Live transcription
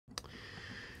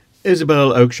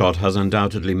Isabel Oakeshott has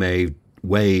undoubtedly made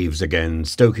waves again,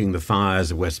 stoking the fires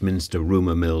of Westminster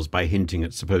rumour mills by hinting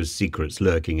at supposed secrets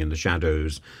lurking in the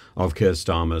shadows of Keir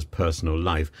Starmer's personal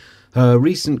life. Her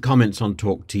recent comments on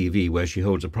Talk TV, where she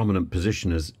holds a prominent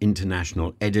position as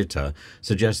international editor,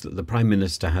 suggest that the Prime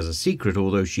Minister has a secret,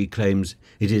 although she claims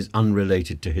it is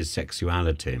unrelated to his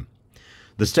sexuality.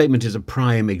 The statement is a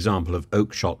prime example of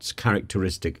Oakeshott's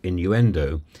characteristic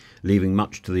innuendo, leaving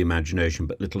much to the imagination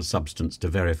but little substance to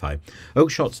verify.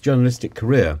 Oakeshott's journalistic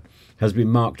career has been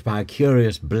marked by a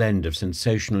curious blend of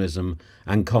sensationalism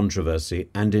and controversy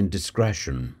and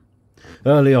indiscretion.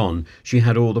 Early on, she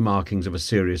had all the markings of a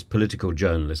serious political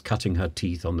journalist, cutting her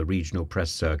teeth on the regional press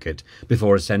circuit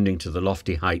before ascending to the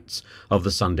lofty heights of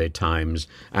the Sunday Times,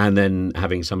 and then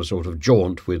having some sort of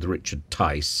jaunt with Richard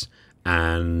Tice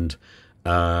and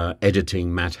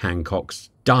editing Matt Hancock's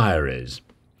diaries.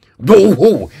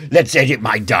 Let's edit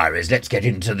my diaries. Let's get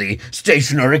into the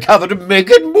stationery cupboard and make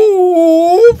it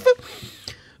move.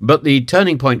 But the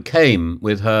turning point came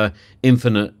with her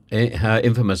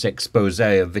infamous expose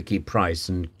of Vicky Pryce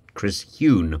and Chris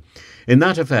Huhne. In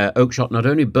that affair, Oakeshott not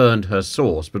only burned her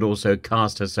source, but also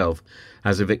cast herself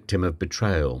as a victim of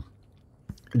betrayal.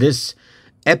 This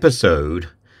episode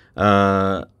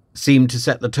seemed to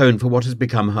set the tone for what has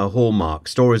become her hallmark,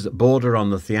 stories that border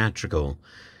on the theatrical,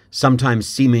 sometimes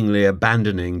seemingly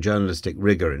abandoning journalistic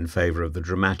rigour in favour of the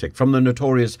dramatic. From the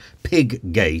notorious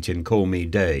pig gate in Call Me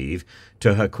Dave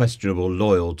to her questionable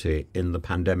loyalty in the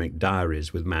Pandemic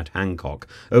Diaries with Matt Hancock,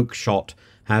 Oakeshott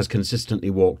has consistently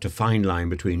walked a fine line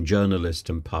between journalist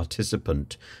and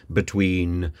participant,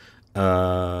 between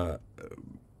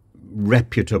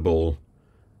reputable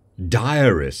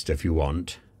diarist, if you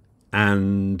want,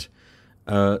 and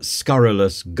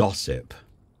scurrilous gossip.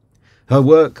 Her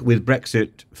work with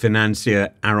Brexit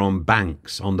financier Aaron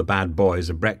Banks on the bad boys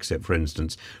of Brexit, for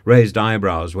instance, raised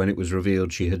eyebrows when it was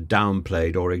revealed she had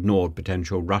downplayed or ignored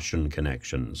potential Russian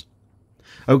connections.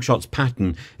 Oakeshott's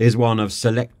pattern is one of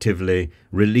selectively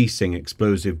releasing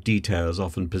explosive details,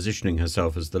 often positioning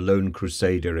herself as the lone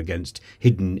crusader against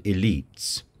hidden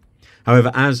elites.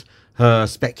 However, as her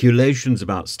speculations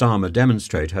about Starmer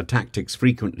demonstrate, her tactics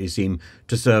frequently seem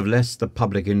to serve less the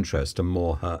public interest and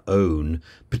more her own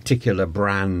particular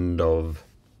brand of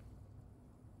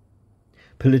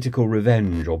political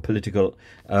revenge or political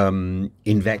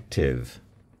invective.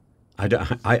 I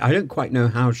don't quite know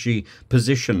how she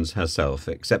positions herself,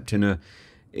 except in a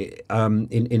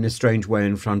strange way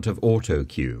in front of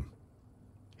autocue.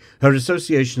 Her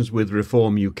associations with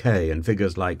Reform UK and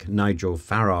figures like Nigel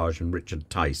Farage and Richard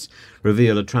Tice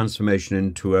reveal a transformation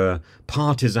into a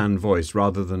partisan voice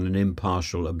rather than an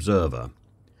impartial observer.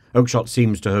 Oakeshott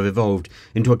seems to have evolved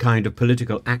into a kind of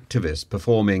political activist,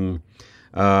 performing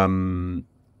like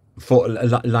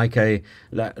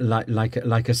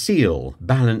a seal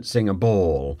balancing a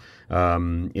ball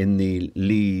in the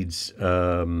Leeds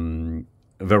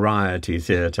Variety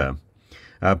Theatre,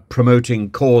 promoting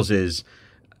causes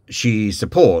she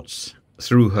supports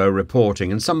through her reporting,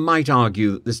 and some might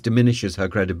argue that this diminishes her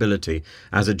credibility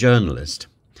as a journalist,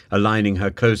 aligning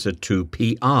her closer to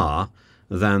PR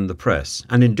than the press.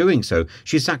 And in doing so,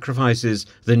 she sacrifices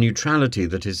the neutrality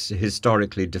that is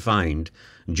historically defined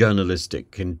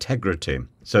journalistic integrity,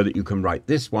 so that you can write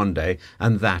this one day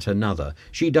and that another.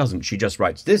 She doesn't. She just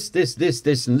writes this,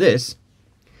 and this,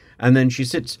 and then she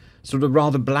sits sort of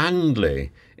rather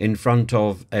blandly in front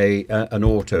of an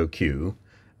auto cue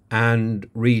and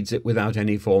reads it without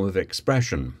any form of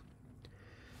expression,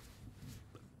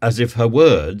 as if her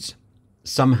words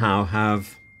somehow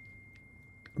have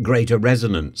greater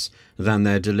resonance than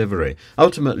their delivery.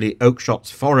 Ultimately,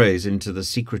 Oakeshott's forays into the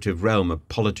secretive realm of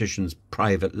politicians'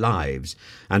 private lives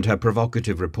and her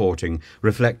provocative reporting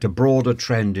reflect a broader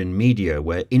trend in media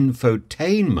where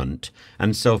infotainment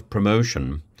and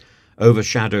self-promotion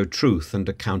overshadow truth and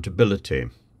accountability.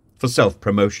 For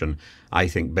self-promotion, I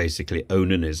think basically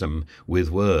onanism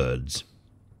with words.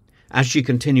 As she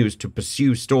continues to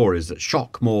pursue stories that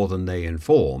shock more than they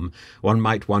inform, one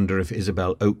might wonder if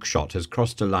Isabel Oakeshott has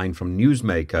crossed a line from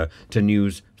newsmaker to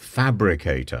news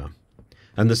fabricator.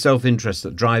 And the self-interest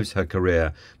that drives her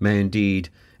career may indeed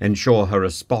ensure her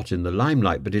a spot in the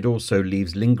limelight, but it also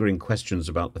leaves lingering questions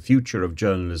about the future of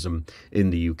journalism in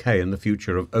the UK and the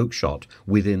future of Oakeshott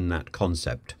within that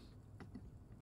concept.